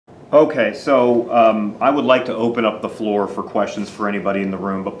Okay, so I would like to open up the floor for questions for anybody in the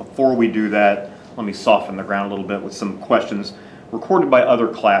room, but before we do that, let me soften the ground a little bit with some questions recorded by other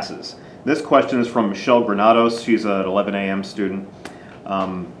classes. This question is from Michelle Granados. She's an 11 a.m. student.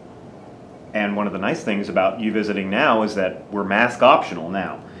 And one of the nice things about you visiting now is that we're mask optional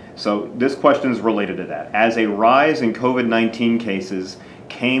now. So this question is related to that. As a rise in COVID-19 cases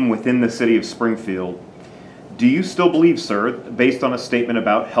came within the city of Springfield, do you still believe, sir, based on a statement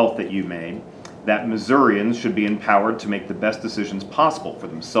about health that you made, that Missourians should be empowered to make the best decisions possible for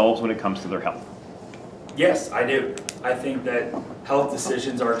themselves when it comes to their health? Yes, I do. I think that health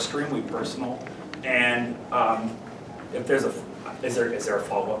decisions are extremely personal, and if there's a is there a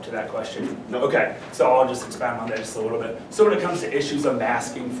follow-up to that question? No. Okay, so I'll just expound on that just a little bit. So when it comes to issues of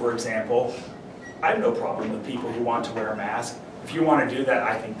masking, for example, I have no problem with people who want to wear a mask. If you want to do that,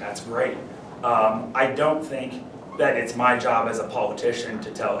 I think that's great. I don't think that it's my job as a politician to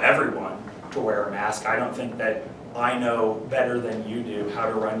tell everyone to wear a mask. I don't think that I know better than you do how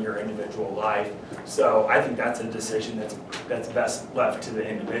to run your individual life. So I think that's a decision that's best left to the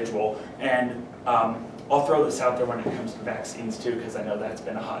individual. And I'll throw this out there when it comes to vaccines too, because I know that's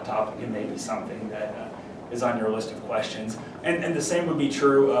been a hot topic and maybe something that is on your list of questions. And the same would be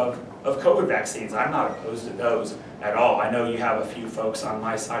true of COVID vaccines. I'm not opposed to those at all. I know you have a few folks on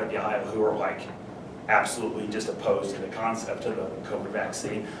my side of the aisle who are like absolutely just opposed to the concept of the COVID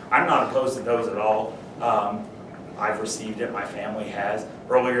vaccine. I'm not opposed to those at all. I've received it, my family has.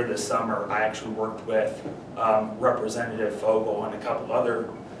 Earlier this summer, I actually worked with Representative Fogel and a couple other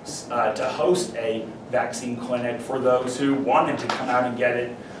to host a vaccine clinic for those who wanted to come out and get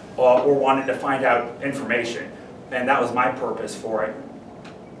it or wanted to find out information. And that was my purpose for it.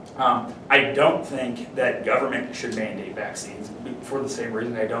 I don't think that government should mandate vaccines for the same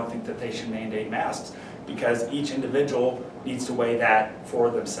reason I don't think that they should mandate masks, because each individual needs to weigh that for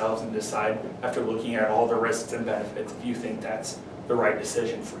themselves and decide after looking at all the risks and benefits if you think that's the right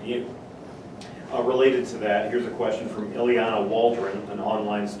decision for you. Related to that, here's a question from Ileana Waldron, an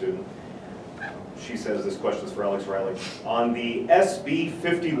online student. She says this question is for Alex Riley. On the SB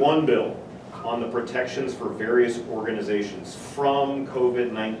 51 bill, on the protections for various organizations from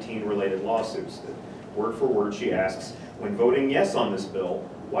COVID-19 related lawsuits, word for word she asks, when voting yes on this bill,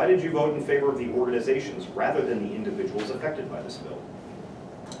 why did you vote in favor of the organizations rather than the individuals affected by this bill?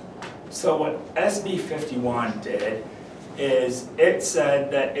 So what SB 51 did is it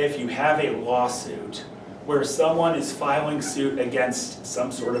said that if you have a lawsuit where someone is filing suit against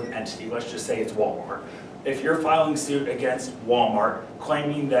some sort of entity, let's just say it's Walmart. If you're filing suit against Walmart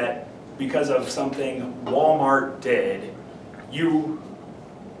claiming that because of something Walmart did, you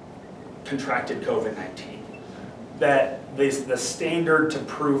contracted COVID-19, that the standard to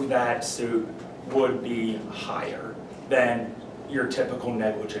prove that suit would be higher than your typical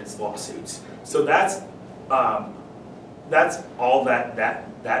negligence lawsuits. So that's all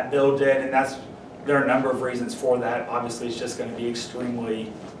that bill did, and there are a number of reasons for that. Obviously, it's just going to be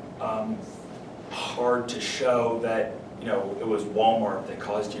extremely hard to show that it was Walmart that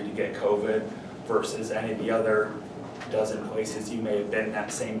caused you to get COVID versus any of the other dozen places you may have been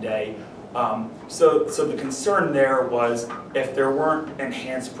that same day. So the concern there was if there weren't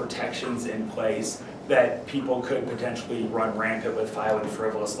enhanced protections in place, that people could potentially run rampant with filing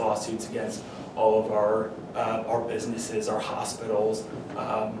frivolous lawsuits against all of our businesses, our hospitals,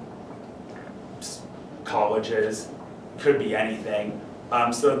 colleges, could be anything.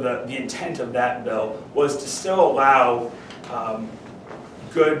 So the intent of that bill was to still allow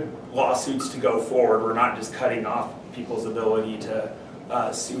good lawsuits to go forward. We're not just cutting off people's ability to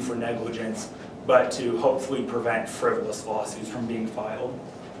sue for negligence, but to hopefully prevent frivolous lawsuits from being filed.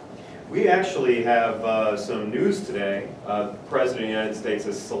 We actually have some news today. The President of the United States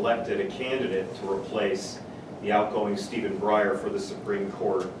has selected a candidate to replace the outgoing Stephen Breyer for the Supreme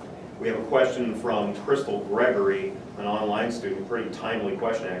Court. We have a question from Crystal Gregory, an online student, pretty timely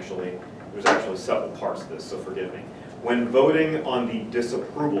question actually. There's actually several parts to this, so forgive me. When voting on the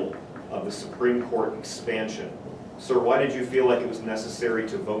disapproval of the Supreme Court expansion, sir, why did you feel like it was necessary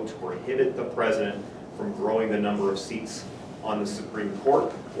to vote to prohibit the President from growing the number of seats on the Supreme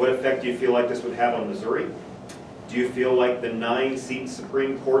Court? What effect do you feel like this would have on Missouri? Do you feel like the 9-seat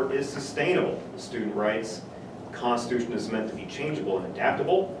Supreme Court is sustainable? The student writes, the Constitution is meant to be changeable and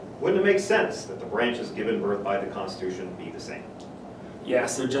adaptable. Wouldn't it make sense that the branches given birth by the Constitution be the same? Yeah,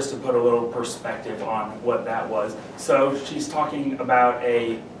 so just to put a little perspective on what that was. So she's talking about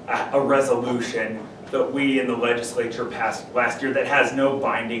a resolution that we in the legislature passed last year that has no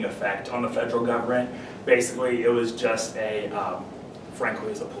binding effect on the federal government. Basically, it was just frankly,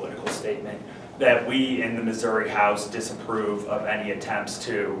 it was a political statement that we in the Missouri House disapprove of any attempts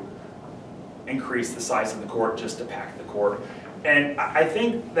to increase the size of the court just to pack the court. And I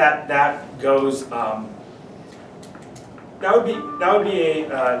think that that goes, that would be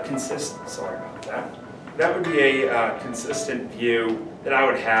a consistent, sorry about that. That would be a consistent view that I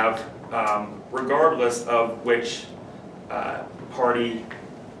would have regardless of which party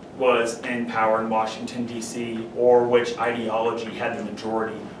was in power in Washington, D.C., or which ideology had the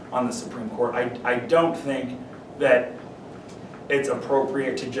majority on the Supreme Court. I don't think that it's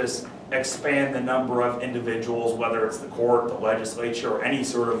appropriate to just expand the number of individuals, whether it's the court, the legislature, or any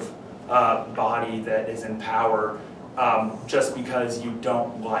sort of body that is in power, just because you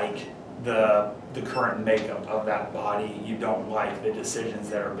don't like the current makeup of that body, you don't like the decisions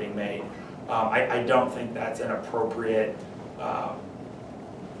that are being made. I don't think that's an appropriate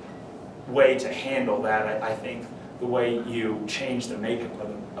way to handle that. I think the way you change the makeup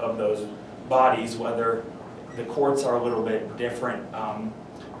of those bodies, whether the courts are a little bit different,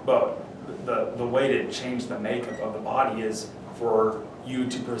 but the way to change the makeup of the body is for you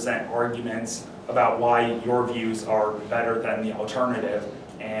to present arguments about why your views are better than the alternative,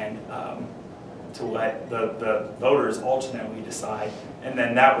 and to let the voters ultimately decide. And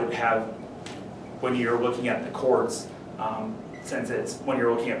then that would have, when you're looking at the courts, since it's when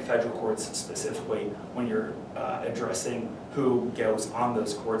you're looking at federal courts specifically, when you're addressing who goes on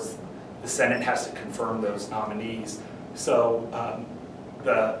those courts, the Senate has to confirm those nominees. So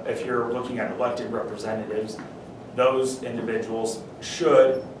if you're looking at elected representatives, those individuals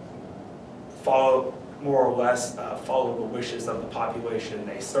should follow, more or less, follow the wishes of the population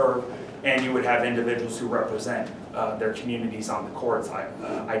they serve, and you would have individuals who represent their communities on the courts,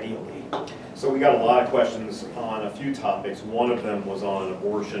 ideally. So we got a lot of questions on a few topics. One of them was on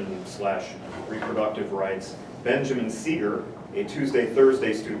abortion/reproductive rights. Benjamin Seeger, a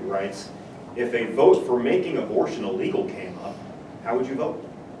Tuesday-Thursday student, writes, if a vote for making abortion illegal came up, how would you vote?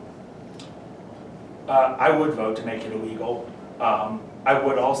 I would vote to make it illegal. I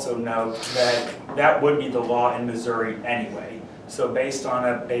would also note that that would be the law in Missouri anyway. So based on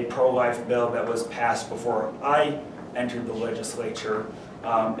a pro-life bill that was passed before I entered the legislature,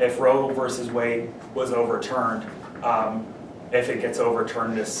 if Roe versus Wade was overturned, if it gets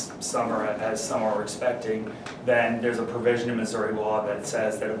overturned this summer, as some are expecting, then there's a provision in Missouri law that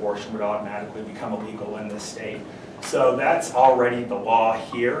says that abortion would automatically become illegal in this state. So that's already the law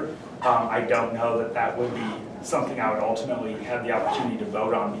here. I don't know that that would be something I would ultimately have the opportunity to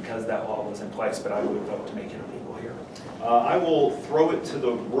vote on because that law was in place, but I would vote to make it illegal here. I will throw it to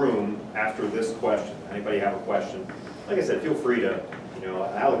the room after this question. Anybody have a question? Like I said, feel free to,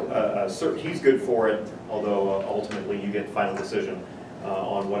 Alec, he's good for it, although ultimately you get the final decision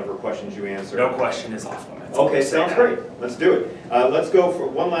on whatever questions you answer. No question is off limits. Okay, sounds great. Let's do it. Let's go for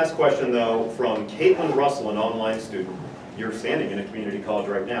one last question, though, from Caitlin Russell, an online student. You're standing in a community college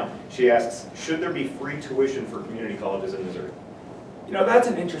right now. She asks, should there be free tuition for community colleges in Missouri? That's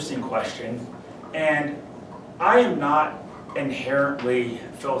an interesting question, and I am not inherently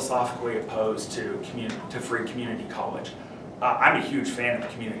philosophically opposed to free community college. I'm a huge fan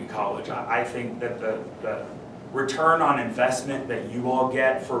of community college. I think that the return on investment that you all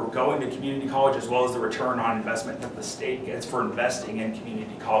get for going to community college, as well as the return on investment that the state gets for investing in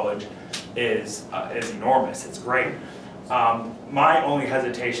community college, is enormous. It's great. My only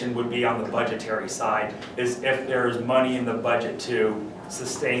hesitation would be on the budgetary side, is if there's money in the budget to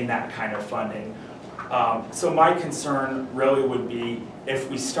sustain that kind of funding. So my concern really would be if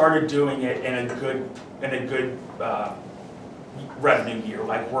we started doing it in a good revenue year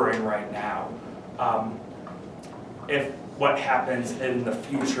like we're in right now. If what happens in the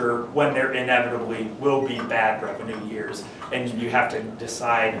future when there inevitably will be bad revenue years, and you have to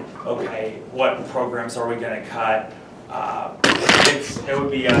decide, okay, what programs are we going to cut? It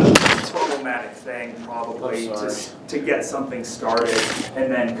would be a problematic thing probably to get something started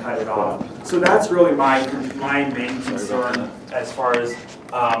and then cut it off. So that's really my main concern as far as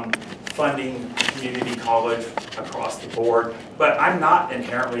funding community college across the board. But I'm not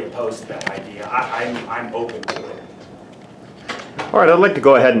inherently opposed to that idea. I'm open to it. All right, I'd like to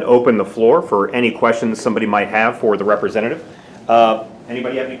go ahead and open the floor for any questions somebody might have for the representative.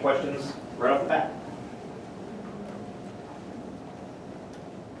 Anybody have any questions right off the bat?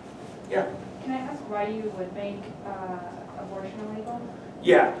 Yeah. Can I ask why you would make abortion illegal?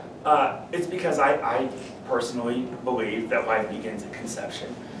 Yeah, it's because I personally believe that life begins at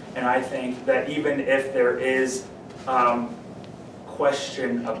conception. And I think that even if there is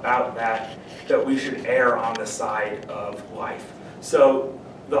question about that we should err on the side of life. So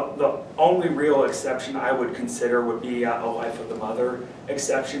The only real exception I would consider would be a life of the mother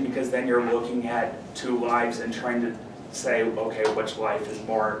exception, because then you're looking at two lives and trying to say, okay, which life is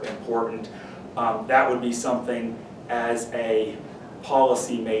more important. That would be something as a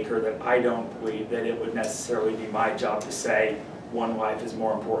policymaker that I don't believe that it would necessarily be my job to say one life is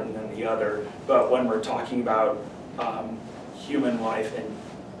more important than the other. But when we're talking about human life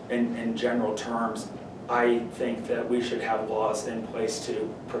in general terms, I think that we should have laws in place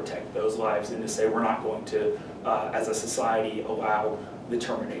to protect those lives and to say we're not going to, as a society, allow the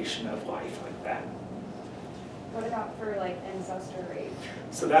termination of life like that. What about for like incest or rape?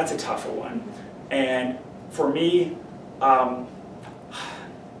 So that's a tougher one. And for me,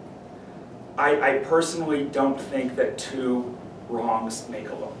 I personally don't think that two wrongs make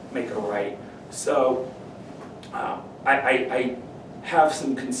a right. So I have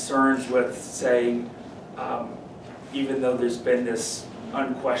some concerns with saying, even though there's been this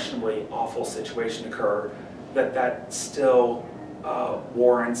unquestionably awful situation occur, that still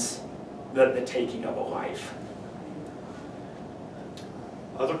warrants the taking of a life.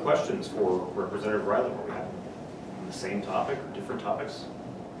 Other questions for Representative Riley? Are we having the same topic or different topics?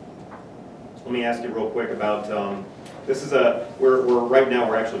 Let me ask you real quick about, this is right now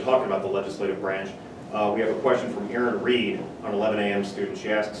we're actually talking about the legislative branch. We have a question from Erin Reed, an 11 a.m. student. She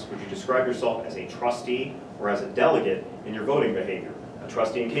asks, would you describe yourself as a trustee or as a delegate in your voting behavior? A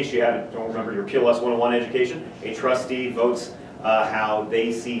trustee, in case you don't remember your PLS 101 education, a trustee votes how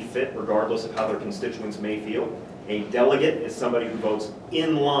they see fit regardless of how their constituents may feel. A delegate is somebody who votes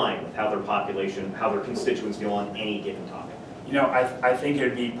in line with how their population, how their constituents feel on any given topic. You know, I think it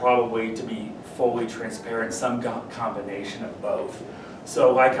would be probably, to be fully transparent, some combination of both.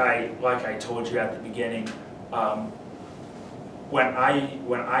 So like I told you at the beginning, when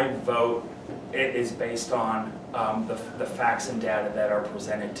I vote, it is based on the facts and data that are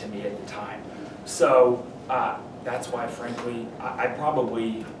presented to me at the time. So that's why, frankly, I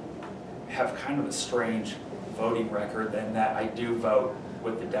probably have kind of a strange voting record in that I do vote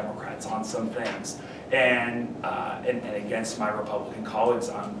with the Democrats on some things, and against my Republican colleagues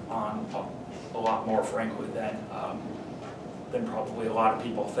on a lot more, frankly, than probably a lot of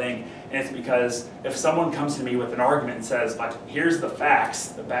people think. And it's because if someone comes to me with an argument and says, like, here's the facts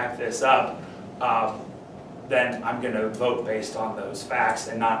that back this up, then I'm going to vote based on those facts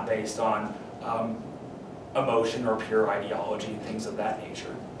and not based on emotion or pure ideology and things of that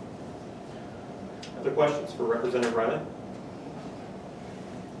nature. Other questions for Representative Riley?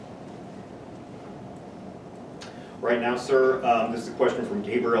 Right now, sir, this is a question from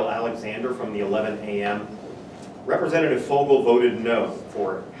Gabriel Alexander from the 11 a.m. Representative Fogel voted no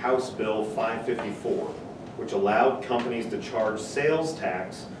for House Bill 554, which allowed companies to charge sales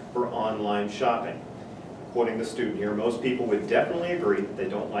tax for online shopping. Quoting the student here, most people would definitely agree that they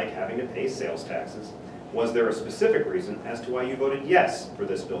don't like having to pay sales taxes. Was there a specific reason as to why you voted yes for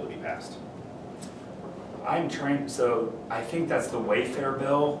this bill to be passed? So I think that's the Wayfair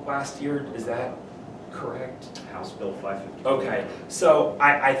bill last year, is that correct? House Bill 554. Okay, so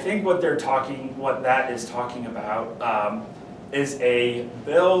I think what that is talking about is a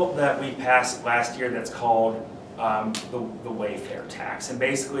bill that we passed last year that's called the Wayfair tax. And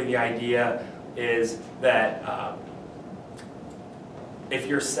basically the idea is that if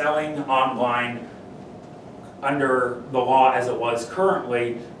you're selling online under the law as it was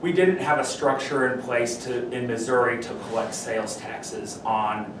currently, we didn't have a structure in place in Missouri to collect sales taxes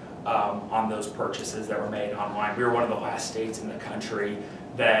on those purchases that were made online. We were one of the last states in the country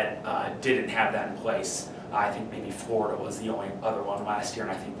that didn't have that in place. I think maybe Florida was the only other one last year,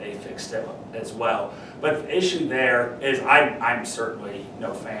 and I think they fixed it as well. But the issue there is I'm certainly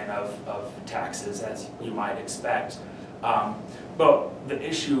no fan of taxes, as you might expect. But the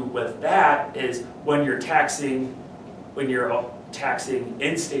issue with that is when you're taxing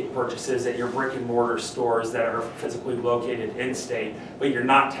in-state purchases at your brick and mortar stores that are physically located in-state, but you're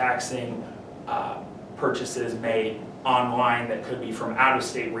not taxing purchases made online that could be from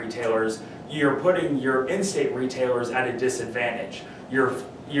out-of-state retailers, you're putting your in-state retailers at a disadvantage.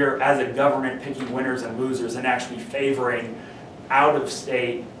 You're as a government picking winners and losers and actually favoring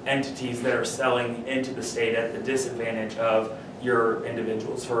out-of-state entities that are selling into the state at the disadvantage of your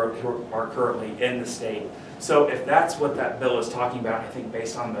individuals who are currently in the state. So if that's what that bill is talking about, I think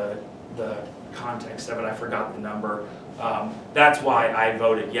based on the context of it, I forgot the number, that's why I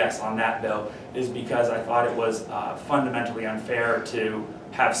voted yes on that bill, is because I thought it was fundamentally unfair to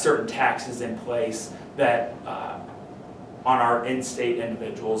have certain taxes in place that on our in-state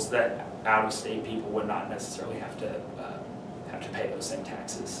individuals that out-of-state people would not necessarily have to pay those same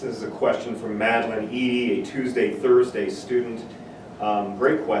taxes. This is a question from Madeline Edie, a Tuesday-Thursday student.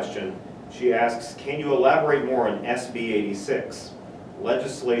 Great question. She asks, can you elaborate more on SB 86,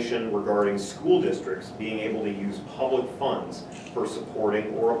 legislation regarding school districts being able to use public funds for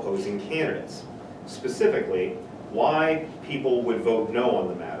supporting or opposing candidates? Specifically, why people would vote no on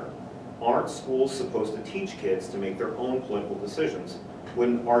the matter. Aren't schools supposed to teach kids to make their own political decisions?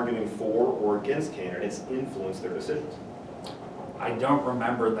 Wouldn't arguing for or against candidates influence their decisions? I don't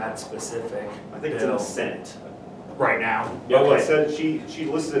remember that specific I think it's in bill the Senate. right now. Yeah, well, it Okay. said she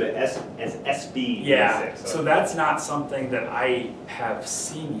listed it as SB 86. Yeah, so that's not something that I have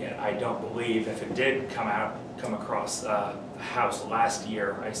seen yet, I don't believe. If it did come across the House last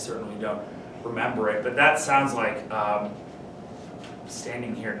year, I certainly don't remember it. But that sounds like,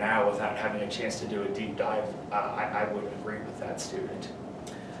 standing here now without having a chance to do a deep dive, I would agree with that student.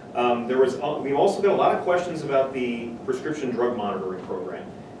 We've also got a lot of questions about the prescription drug monitoring program.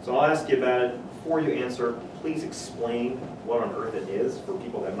 So I'll ask you about it. Before you answer, please explain what on earth it is for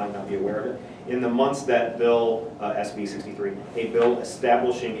people that might not be aware of it. In the months that bill, SB 63, a bill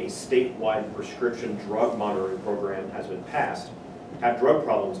establishing a statewide prescription drug monitoring program has been passed, have drug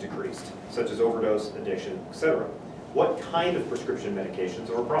problems decreased, such as overdose, addiction, etc.? What kind of prescription medications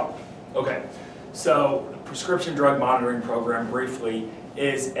are a problem? Okay, so the prescription drug monitoring program, briefly,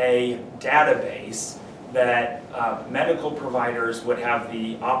 is a database that medical providers would have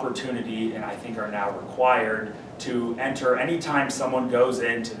the opportunity, and I think are now required, to enter anytime someone goes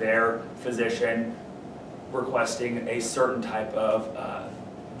into their physician requesting a certain type of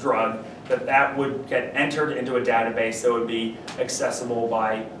drug, that would get entered into a database that would be accessible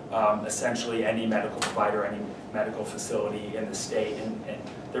by essentially any medical provider, any medical facility in the state, and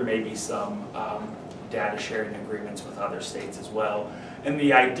there may be some data sharing agreements with other states as well. And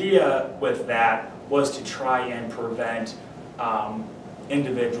the idea with that was to try and prevent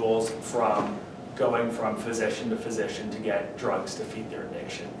individuals from going from physician to physician to get drugs to feed their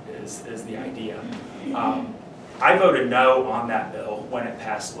addiction, is the idea. I voted no on that bill when it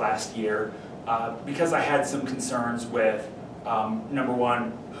passed last year because I had some concerns with, number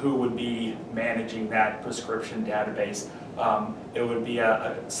one, who would be managing that prescription database. It would be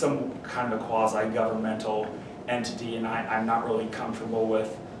some kind of a quasi-governmental entity, and I'm not really comfortable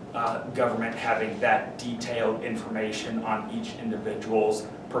with government having that detailed information on each individual's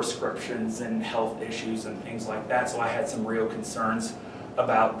prescriptions and health issues and things like that, so I had some real concerns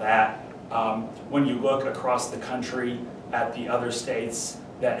about that. When you look across the country at the other states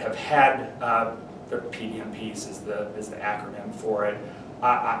that have had their PDMPs is the acronym for it,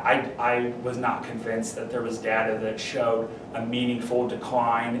 I was not convinced that there was data that showed a meaningful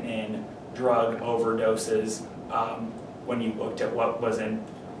decline in drug overdoses when you looked at what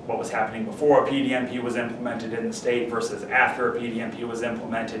was happening before a PDMP was implemented in the state versus after a PDMP was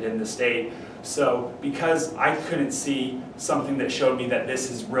implemented in the state. So because I couldn't see something that showed me that this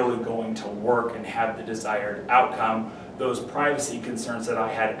is really going to work and have the desired outcome, those privacy concerns that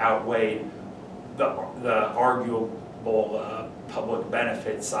I had outweighed the arguable public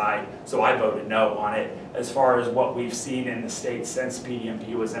benefit side, so I voted no on it. As far as what we've seen in the state since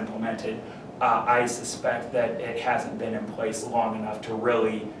PDMP was implemented, I suspect that it hasn't been in place long enough to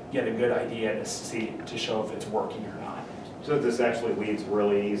really get a good idea to show if it's working or not. So this actually leads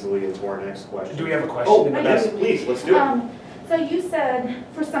really easily into our next question. Do we have a question? Oh, in the yes, back? please, let's do it. So you said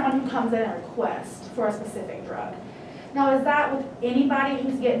for someone who comes in and requests for a specific drug. Now is that with anybody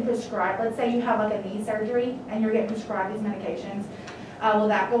who's getting prescribed? Let's say you have like a knee surgery and you're getting prescribed these medications. Will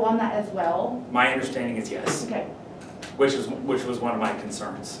that go on that as well? My understanding is yes. Okay. Which was one of my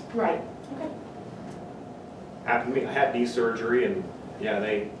concerns. Right. Okay. I had knee surgery, and yeah,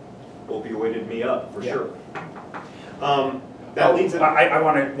 they opioided me up for sure. That leads in. I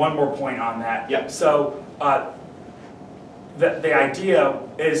wanted one more point on that. Yeah. So the idea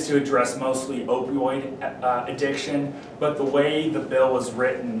is to address mostly opioid addiction, but the way the bill was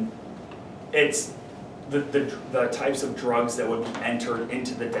written, it's the types of drugs that would be entered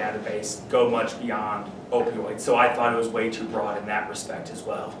into the database go much beyond opioids. So I thought it was way too broad in that respect as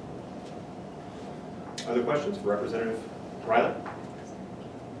well. Other questions for Representative Riley?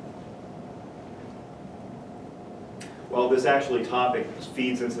 Well, this actually topic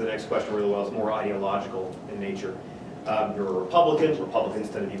feeds into the next question really well. It's more ideological in nature. You're a Republican. Republicans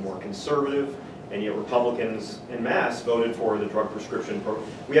tend to be more conservative, and yet Republicans en masse voted for the drug prescription program.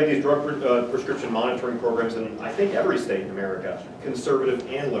 We have these drug prescription monitoring programs in, I think, every state in America,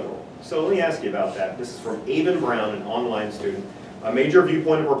 conservative and liberal. So let me ask you about that. This is from Avon Brown, an online student. A major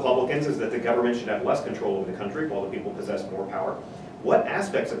viewpoint of Republicans is that the government should have less control over the country while the people possess more power. What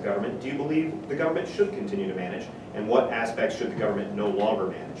aspects of government do you believe the government should continue to manage, and what aspects should the government no longer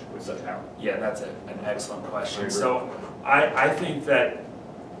manage with such power? Yeah, that's an excellent question. I agree. So I think that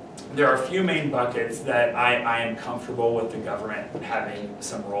there are a few main buckets that I am comfortable with the government having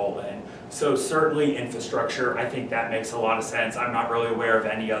some role in. So certainly infrastructure, I think that makes a lot of sense. I'm not really aware of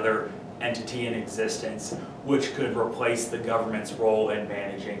any other entity in existence which could replace the government's role in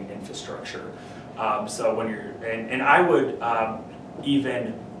managing infrastructure. So when you're, and I would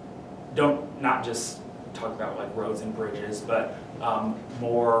even, not just talk about like roads and bridges, but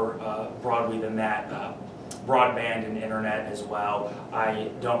more broadly than that, broadband and internet as well. I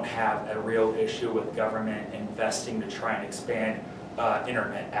don't have a real issue with government investing to try and expand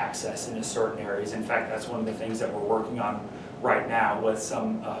internet access into certain areas. In fact, that's one of the things that we're working on right now with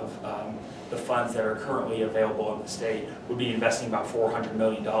some of the funds that are currently available in the state. We'll be investing about $400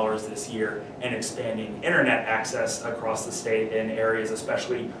 million this year in expanding internet access across the state in areas,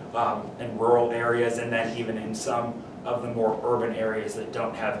 especially in rural areas, and then even in some of the more urban areas that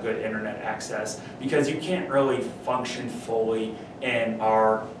don't have good internet access, because you can't really function fully in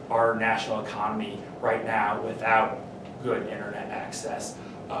our national economy right now without good internet access.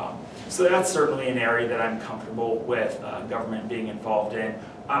 So that's certainly an area that I'm comfortable with government being involved in.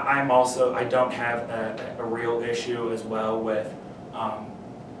 I don't have a real issue as well with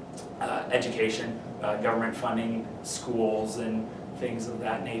education, government funding schools and things of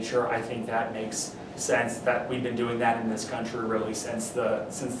that nature. I think that makes sense, that we've been doing that in this country really since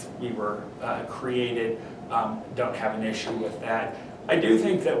we were created. Don't have an issue with that. I do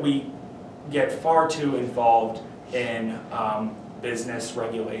think that we get far too involved in business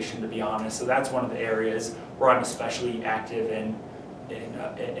regulation, to be honest. So that's one of the areas where I'm especially active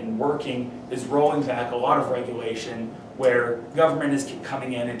in working, is rolling back a lot of regulation where government is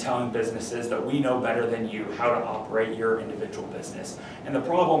coming in and telling businesses that we know better than you how to operate your individual business. And the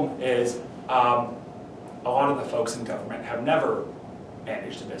problem is a lot of the folks in government have never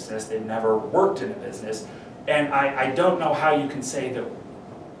managed a business, they've never worked in a business, and I don't know how you can say that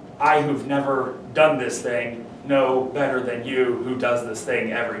I, who've never done this thing, know better than you who does this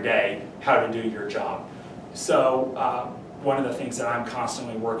thing every day how to do your job. So one of the things that I'm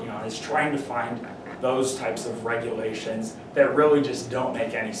constantly working on is trying to find those types of regulations that really just don't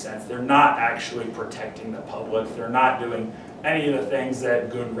make any sense. They're not actually protecting the public. They're not doing any of the things that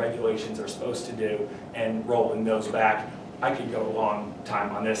good regulations are supposed to do, and rolling those back. I could go a long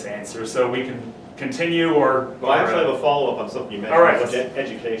time on this answer, so we can continue or... Well, I actually have a follow-up on something you mentioned. All right,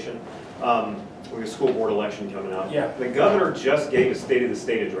 education. We have a school board election coming up. Yeah. The governor just gave a State of the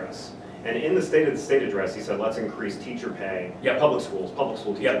State address. And in the State of the State address, he said, let's increase teacher pay, Yep. public school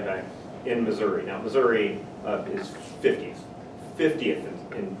teacher pay in Missouri. Now, Missouri is 50th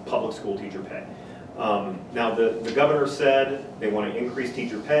in public school teacher pay. Now, the governor said they want to increase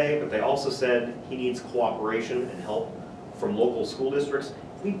teacher pay, but they also said he needs cooperation and help from local school districts.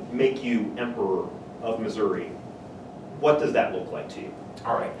 If we make you emperor of Missouri, what does that look like to you?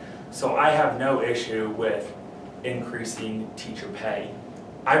 All right, so I have no issue with increasing teacher pay.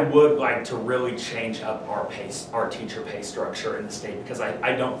 I would like to really change up our teacher pay structure in the state, because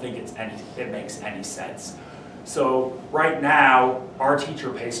I don't think it makes any sense. So right now, our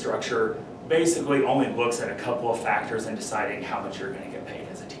teacher pay structure basically only looks at a couple of factors in deciding how much you're going to get paid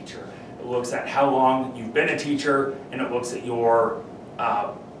as a teacher. It looks at how long you've been a teacher, and it looks at your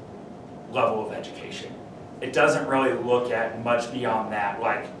level of education. It doesn't really look at much beyond that,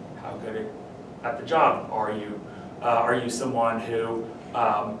 like how good at the job are you? Are you someone who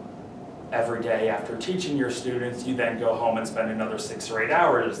every day after teaching your students, you then go home and spend another 6 or 8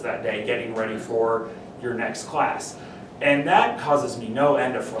 hours that day getting ready for your next class? And that causes me no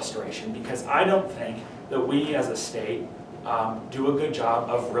end of frustration, because I don't think that we as a state do a good job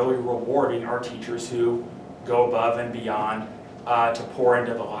of really rewarding our teachers who go above and beyond to pour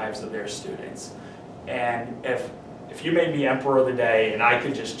into the lives of their students. And if you made me emperor of the day and I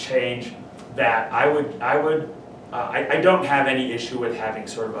could just change that, I don't have any issue with having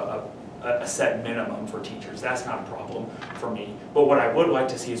sort of a set minimum for teachers. That's not a problem for me. But what I would like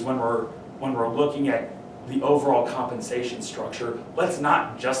to see is when we're looking at the overall compensation structure, let's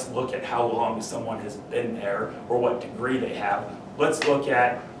not just look at how long someone has been there or what degree they have. Let's look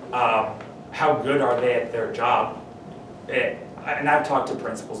at how good are they at their job. And I've talked to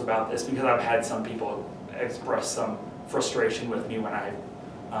principals about this, because I've had some people express some frustration with me when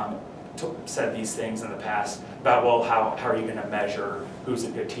I've said these things in the past about, well, how are you going to measure who's a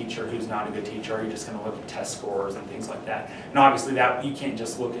good teacher, who's not a good teacher? Are you just going to look at test scores and things like that? And obviously that you can't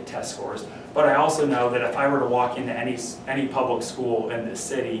just look at test scores. But I also know that if I were to walk into any public school in this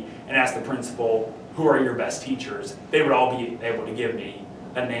city and ask the principal, who are your best teachers, they would all be able to give me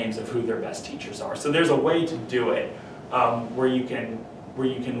names of who their best teachers are. So there's a way to do it where you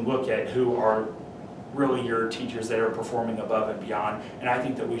can look at who are really your teachers that are performing above and beyond, and I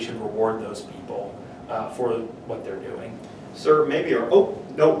think that we should reward those people for what they're doing. Sir, maybe, or, oh,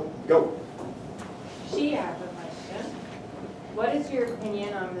 no, go. She has a question. What is your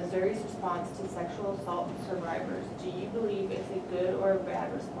opinion on Missouri's response to sexual assault survivors? Do you believe it's a good or a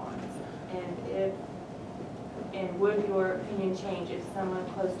bad response? And would your opinion change if someone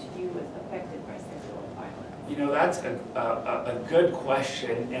close to you was affected by sexual violence? You know, that's a good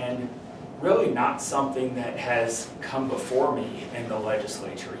question, and really not something that has come before me in the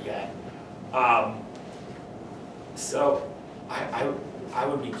legislature yet. So I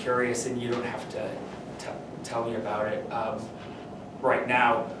would be curious, and you don't have to tell me about it right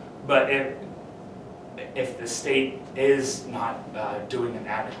now, but if the state is not doing an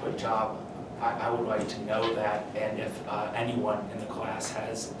adequate job, I would like to know that, and if anyone in the class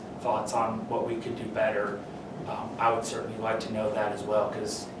has thoughts on what we could do better, I would certainly like to know that as well,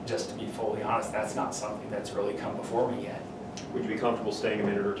 because just to be fully honest, that's not something that's really come before me yet. Would you be comfortable staying a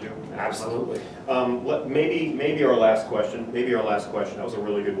minute or two? Absolutely. Maybe our last question. That was a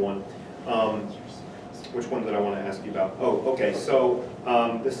really good one. Which one did I want to ask you about? Oh, okay. So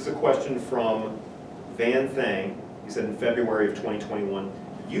this is a question from Van Thang. He said in February of 2021,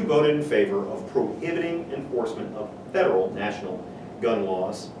 you voted in favor of prohibiting enforcement of federal national gun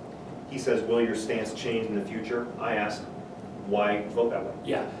laws. He says, will your stance change in the future? I ask, why vote that way?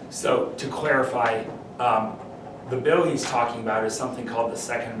 Yeah, so to clarify, the bill he's talking about is something called the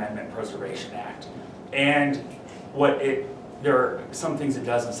Second Amendment Preservation Act. And there are some things it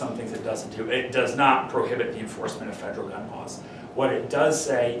does and some things it doesn't do. It does not prohibit the enforcement of federal gun laws. What it does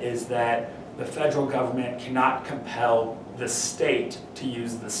say is that the federal government cannot compel the state to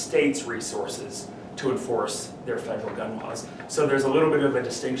use the state's resources to enforce their federal gun laws. So there's a little bit of a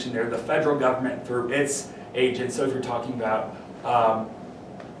distinction there. The federal government, through its agents, so if you're talking about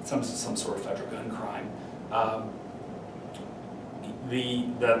some sort of federal gun crime, the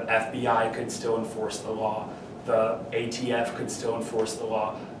FBI could still enforce the law. The ATF could still enforce the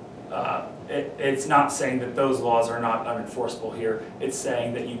law. It's not saying that those laws are not unenforceable here. It's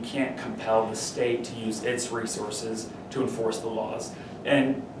saying that you can't compel the state to use its resources to enforce the laws.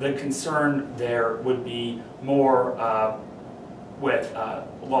 And the concern there would be more with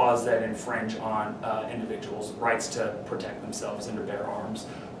laws that infringe on individuals' rights to protect themselves and to bear arms.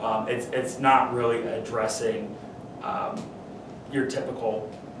 It's not really addressing your typical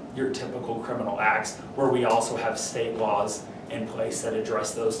criminal acts, where we also have state laws in place that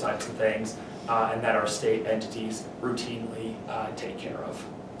address those types of things, and that our state entities routinely take care of.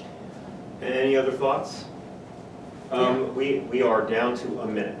 And any other thoughts? We are down to a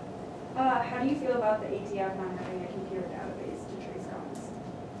minute. How do you feel about the ATF not having a computer database to trace guns?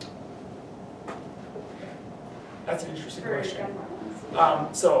 That's an interesting For question. gun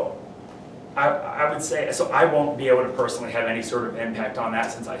violence? So I would say, so I won't be able to personally have any sort of impact on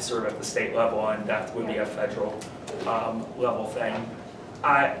that since I serve at the state level, and that would be a federal level thing.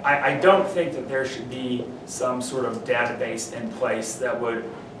 I don't think that there should be some sort of database in place that would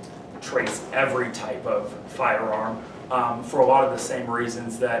trace every type of firearm for a lot of the same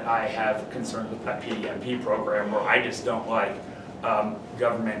reasons that I have concerns with that PDMP program, where I just don't like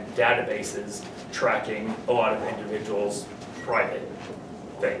government databases tracking a lot of individuals' private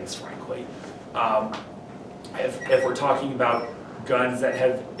things, frankly. If we're talking about guns that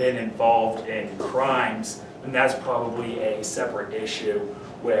have been involved in crimes, then that's probably a separate issue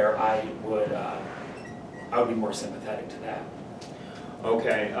where I would be more sympathetic to that.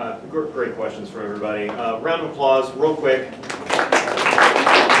 Okay, great questions from everybody. Round of applause, real quick.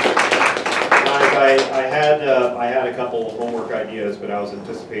 Guys, I had a couple of homework ideas, but I was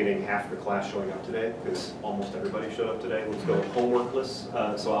anticipating half the class showing up today because almost everybody showed up today. Let's go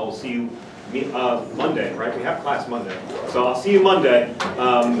homeworkless. So I will see you Monday, right? We have class Monday. So I'll see you Monday.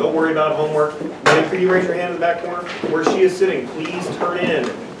 Don't worry about homework. Mary, could you raise your hand in the back corner? Where she is sitting, please turn in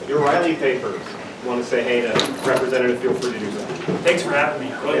your Riley papers. If you want to say hey to Representative, feel free to do so. Thanks for having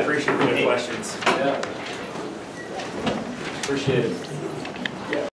me. Really appreciate the good questions. Yeah. Appreciate it.